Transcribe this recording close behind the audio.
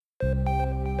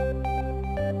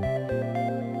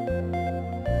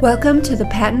Welcome to the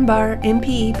Patent Bar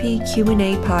MPEP Q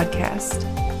A podcast.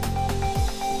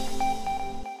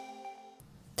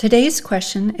 Today's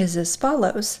question is as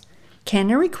follows. Can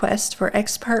a request for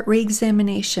ex parte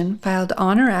reexamination filed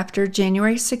on or after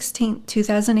January 16,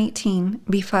 2018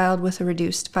 be filed with a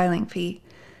reduced filing fee?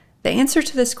 The answer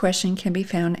to this question can be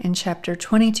found in Chapter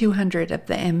 2200 of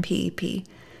the MPEP.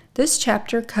 This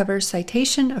chapter covers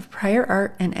citation of prior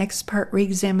art and ex parte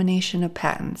reexamination of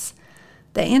patents.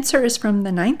 The answer is from the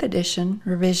 9th edition,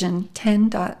 revision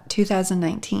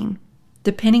 10.2019.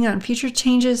 Depending on future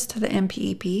changes to the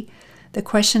MPEP, the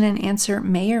question and answer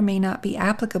may or may not be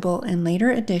applicable in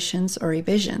later editions or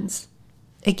revisions.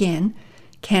 Again,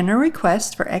 can a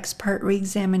request for ex parte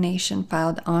reexamination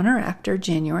filed on or after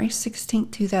January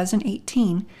 16,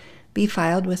 2018 be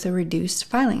filed with a reduced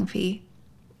filing fee?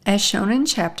 As shown in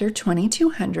Chapter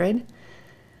 2200,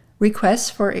 requests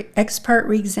for ex parte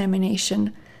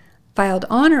reexamination filed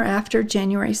on or after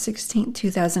January 16,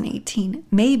 2018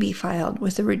 may be filed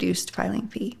with a reduced filing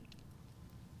fee.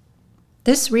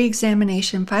 This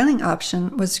reexamination filing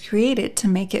option was created to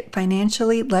make it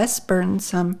financially less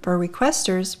burdensome for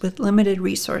requesters with limited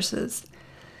resources.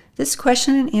 This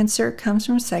question and answer comes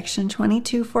from Section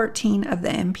 2214 of the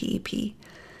MPEP.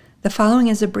 The following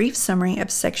is a brief summary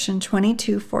of Section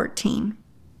 2214.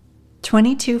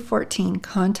 2214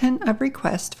 Content of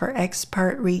Request for Ex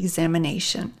parte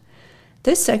Reexamination.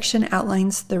 This section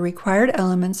outlines the required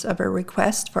elements of a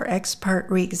request for ex parte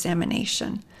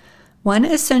reexamination. One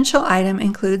essential item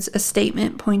includes a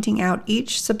statement pointing out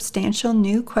each substantial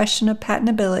new question of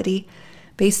patentability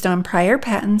based on prior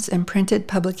patents and printed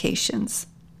publications.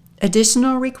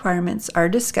 Additional requirements are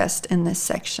discussed in this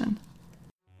section.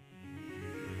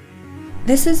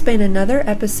 This has been another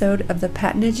episode of the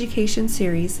Patent Education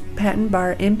Series Patent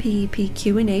Bar MPEP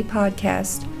Q A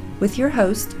podcast with your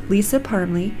host, Lisa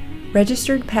Parmley,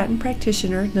 Registered Patent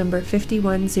Practitioner number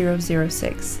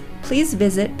 51006. Please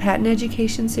visit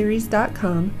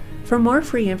patenteducationseries.com for more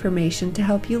free information to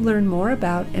help you learn more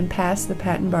about and pass the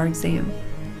Patent Bar exam.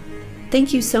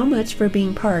 Thank you so much for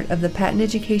being part of the Patent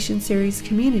Education Series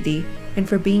community and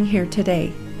for being here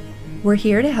today. We're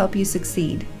here to help you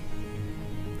succeed.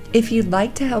 If you'd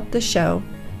like to help the show,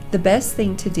 the best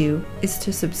thing to do is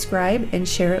to subscribe and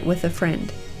share it with a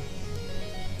friend.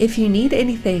 If you need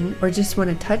anything or just want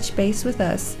to touch base with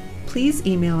us, please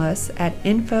email us at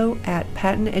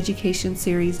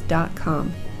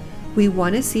info@patenteducationseries.com. We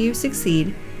want to see you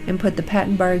succeed and put the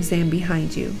Patent Bar exam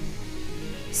behind you.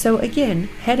 So again,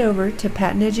 head over to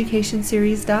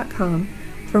patenteducationseries.com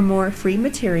for more free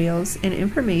materials and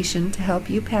information to help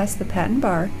you pass the Patent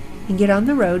Bar and get on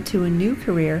the road to a new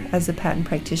career as a patent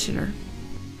practitioner.